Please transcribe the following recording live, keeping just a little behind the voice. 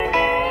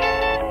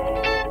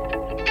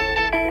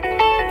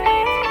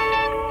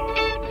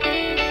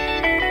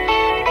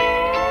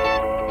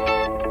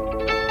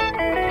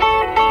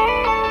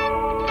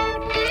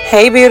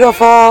Hey,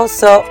 beautiful.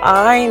 So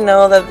I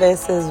know that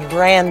this is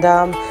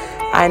random.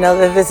 I know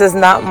that this is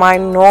not my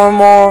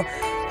normal,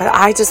 but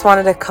I just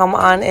wanted to come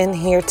on in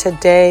here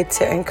today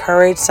to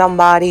encourage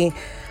somebody.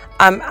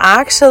 I'm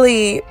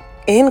actually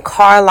in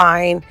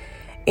Carline,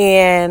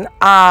 and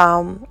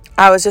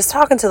I was just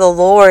talking to the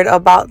Lord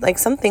about like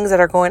some things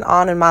that are going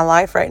on in my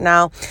life right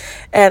now.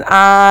 And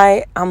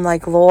I'm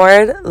like,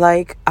 Lord,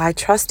 like, I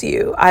trust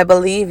you. I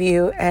believe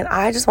you. And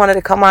I just wanted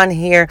to come on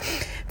here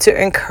to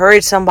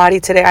encourage somebody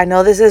today. I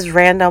know this is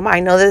random.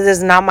 I know this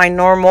is not my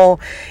normal,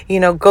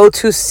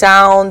 go-to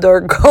sound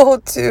or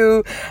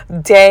go-to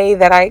day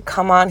that I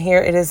come on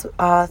here. It is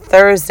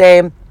Thursday.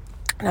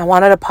 And I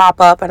wanted to pop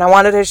up and I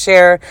wanted to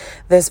share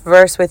this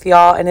verse with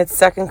y'all. And it's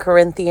 2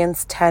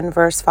 Corinthians 10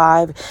 verse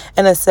 5.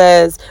 And it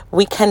says,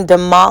 we can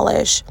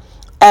demolish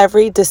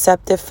every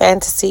deceptive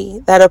fantasy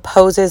that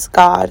opposes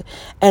God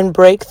and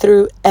break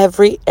through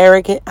every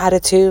arrogant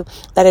attitude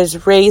that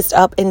is raised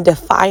up in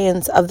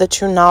defiance of the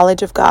true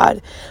knowledge of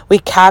God. We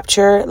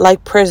capture,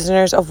 like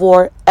prisoners of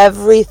war,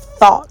 every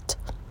thought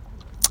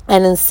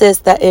and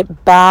insist that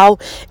it bow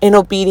in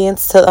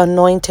obedience to the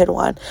anointed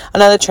one.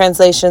 Another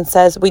translation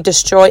says, we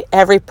destroy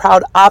every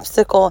proud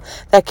obstacle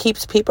that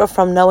keeps people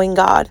from knowing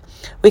God.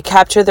 We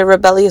capture the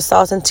rebellious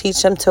thoughts and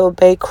teach them to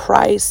obey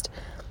Christ.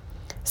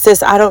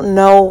 Sis, I don't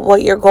know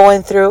what you're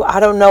going through. I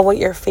don't know what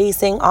you're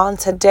facing on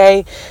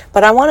today,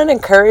 but I want to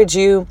encourage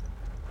you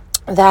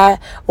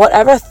that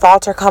whatever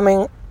thoughts are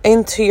coming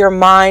into your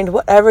mind,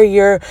 whatever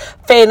your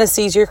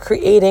fantasies you're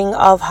creating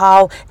of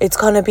how it's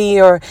going to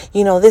be, or,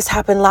 this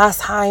happened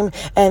last time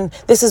and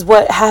this is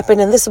what happened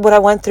and this is what I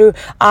went through.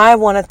 I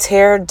want to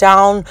tear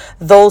down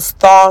those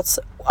thoughts.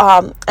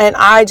 And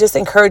I just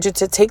encourage you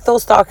to take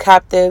those thought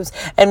captives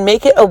and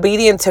make it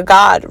obedient to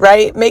God,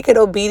 right? Make it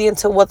obedient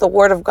to what the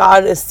word of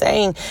God is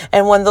saying.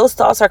 And when those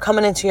thoughts are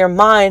coming into your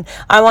mind,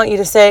 I want you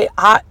to say,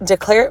 I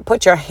declare,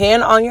 put your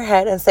hand on your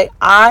head and say,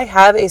 I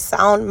have a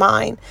sound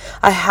mind.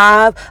 I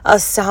have a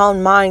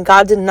sound mind.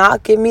 God did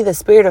not give me the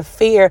spirit of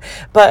fear,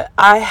 but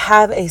I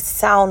have a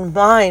sound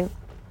mind.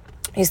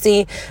 You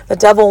see, the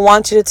devil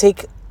wants to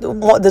take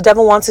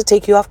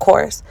you off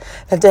course.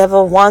 The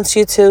devil wants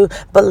you to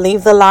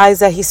believe the lies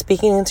that he's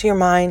speaking into your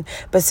mind.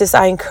 But sis,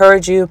 I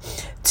encourage you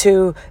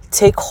to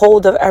take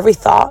hold of every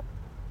thought.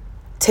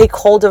 Take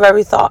hold of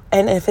every thought.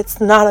 And if it's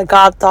not a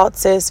God thought,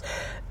 sis,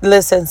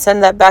 listen,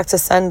 send that back to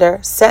sender.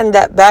 Send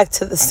that back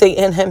to the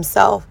Satan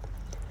himself.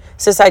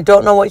 Sis, I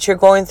don't know what you're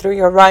going through.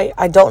 You're right.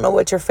 I don't know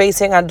what you're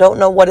facing. I don't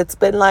know what it's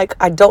been like.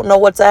 I don't know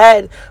what's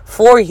ahead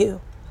for you.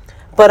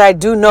 But I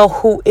do know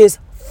who is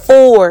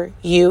for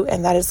you,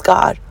 and that is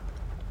God.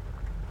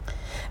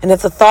 And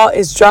if the thought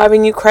is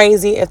driving you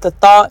crazy, if the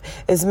thought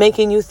is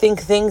making you think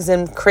things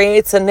and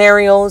create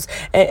scenarios,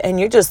 and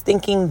you're just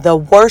thinking the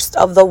worst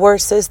of the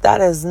worst, sis, that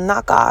is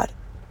not God.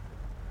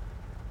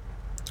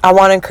 I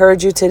want to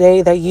encourage you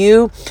today that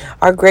you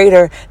are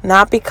greater,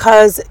 not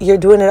because you're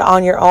doing it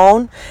on your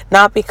own,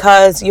 not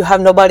because you have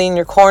nobody in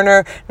your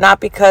corner, not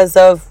because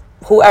of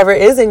whoever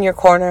is in your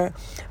corner,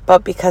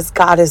 but because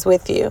God is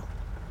with you.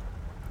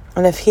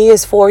 And if he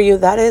is for you,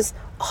 that is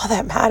all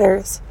that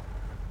matters.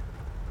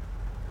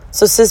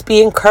 So sis,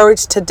 be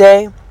encouraged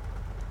today.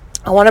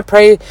 I want to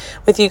pray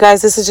with you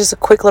guys. This is just a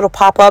quick little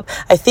pop-up.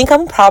 I think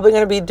I'm probably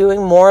going to be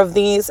doing more of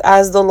these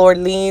as the Lord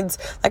leads.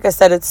 Like I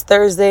said, it's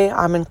Thursday.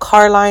 I'm in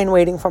Carline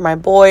waiting for my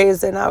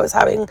boys, and I was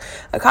having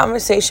a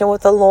conversation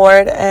with the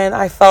Lord, and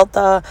I felt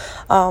the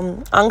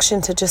unction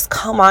to just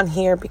come on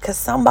here because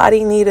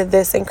somebody needed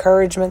this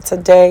encouragement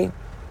today.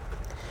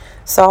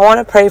 So I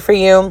want to pray for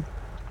you.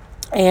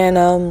 And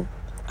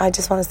I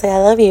just want to say I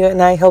love you,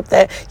 and I hope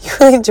that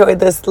you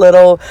enjoyed this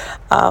little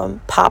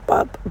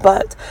pop-up.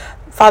 But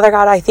Father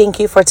God, I thank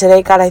you for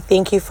today. God, I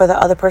thank you for the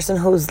other person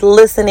who's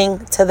listening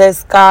to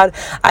this. God,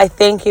 I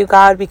thank you,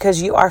 God,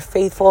 because you are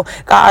faithful.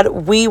 God,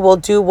 we will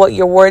do what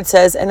your word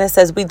says. And it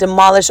says we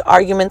demolish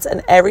arguments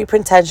and every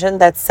pretension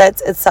that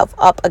sets itself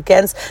up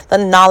against the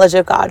knowledge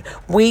of God.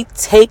 We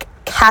take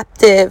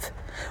captive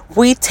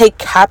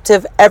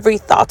every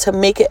thought to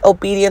make it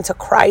obedient to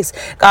Christ.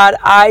 God,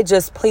 I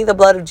just plead the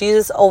blood of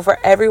Jesus over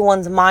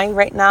everyone's mind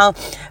right now.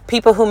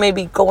 People who may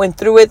be going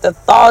through it, the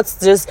thoughts,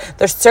 just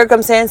their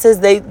circumstances,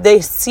 they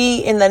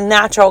see in the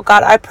natural.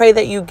 God, I pray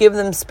that you give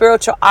them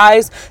spiritual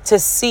eyes to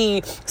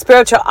see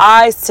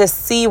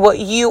what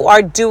you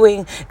are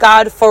doing.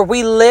 God, for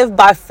we live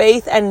by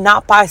faith and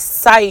not by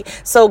sight.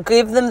 So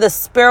give them the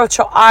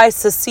spiritual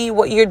eyes to see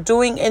what you're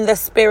doing in the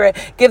spirit.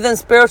 Give them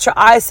spiritual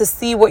eyes to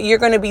see what you're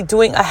going to be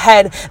doing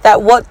ahead,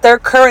 that what their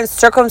current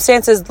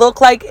circumstances look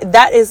like,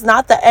 that is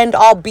not the end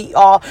all be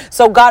all.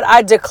 So God,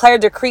 I declare,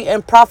 decree,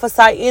 and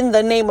prophesy in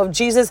the name of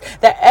Jesus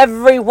that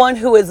everyone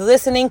who is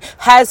listening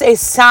has a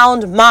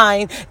sound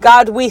mind.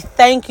 God, we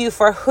thank you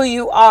for who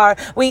you are.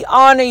 We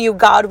honor you,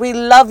 God. We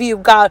love you,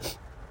 God.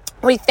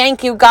 We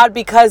thank you, God,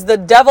 because the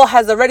devil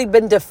has already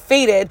been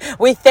defeated.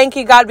 We thank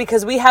you, God,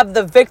 because we have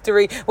the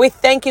victory. We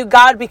thank you,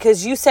 God,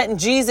 because you sent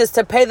Jesus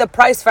to pay the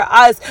price for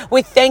us.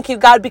 We thank you,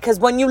 God, because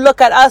when you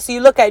look at us,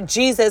 you look at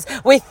Jesus.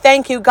 We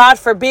thank you, God,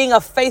 for being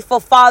a faithful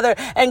Father.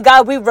 And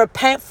God, we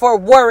repent for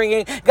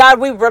worrying. God,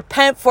 we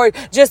repent for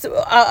just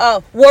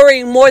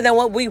worrying more than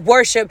what we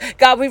worship.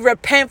 God, we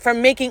repent for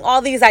making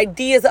all these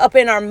ideas up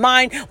in our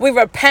mind. We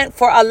repent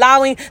for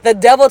allowing the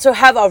devil to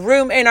have a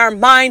room in our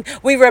mind.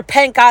 We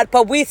repent, God,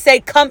 but we say,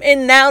 come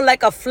in now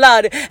like a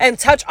flood and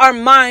touch our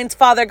minds,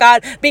 Father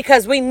God,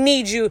 because we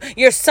need you.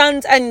 Your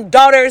sons and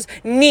daughters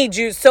need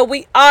you. So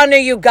we honor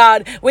you,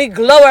 God. We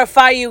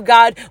glorify you,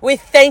 God. We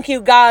thank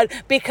you, God,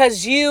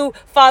 because you,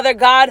 Father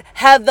God,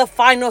 have the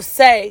final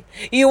say.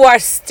 You are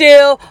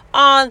still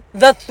on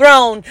the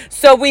throne.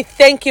 So we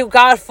thank you,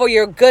 God, for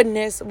your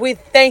goodness. We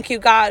thank you,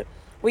 God.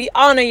 We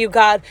honor you,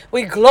 God.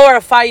 We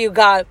glorify you,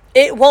 God.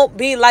 It won't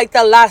be like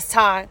the last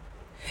time.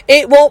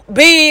 It won't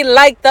be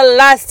like the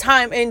last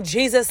time, in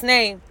Jesus'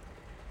 name.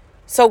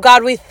 So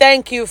God, we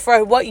thank you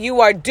for what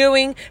you are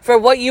doing, for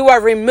what you are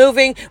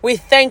removing. We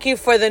thank you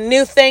for the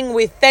new thing.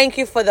 We thank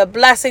you for the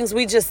blessings.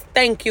 We just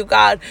thank you,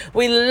 God.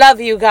 We love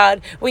you,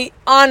 God. We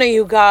honor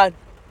you, God.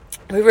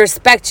 We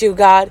respect you,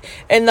 God.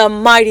 In the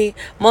mighty,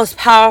 most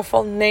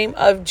powerful name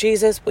of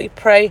Jesus, we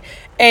pray.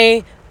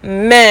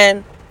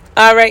 Amen.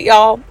 All right,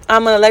 y'all,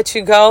 I'm going to let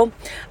you go.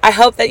 I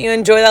hope that you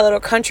enjoy that little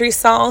country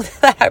song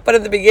that I put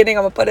at the beginning.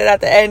 I'm going to put it at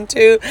the end,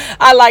 too.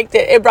 I liked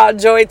it. It brought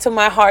joy to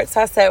my heart.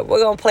 So I said, we're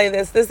going to play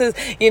this. This is,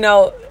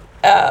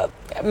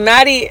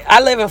 Maddie,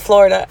 I live in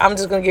Florida. I'm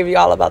just going to give you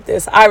all about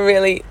this. I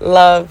really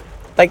love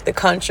like the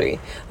country.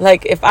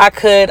 Like if I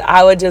could,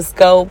 I would just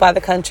go by the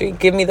country.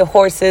 Give me the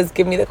horses,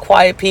 give me the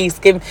quiet peace,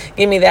 give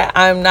me that.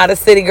 I'm not a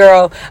city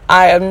girl.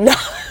 I am not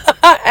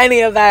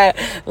any of that.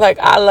 Like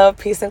I love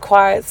peace and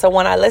quiet. So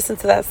when I listened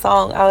to that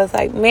song, I was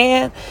like,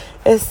 man,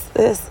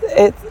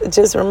 it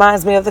just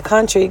reminds me of the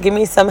country. Give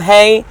me some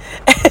hay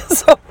and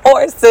some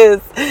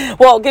horses.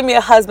 Well, give me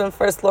a husband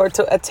first, Lord,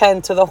 to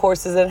attend to the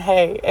horses and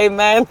hay.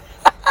 Amen.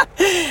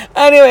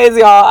 Anyways,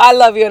 y'all, I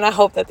love you and I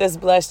hope that this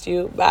blessed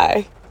you.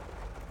 Bye.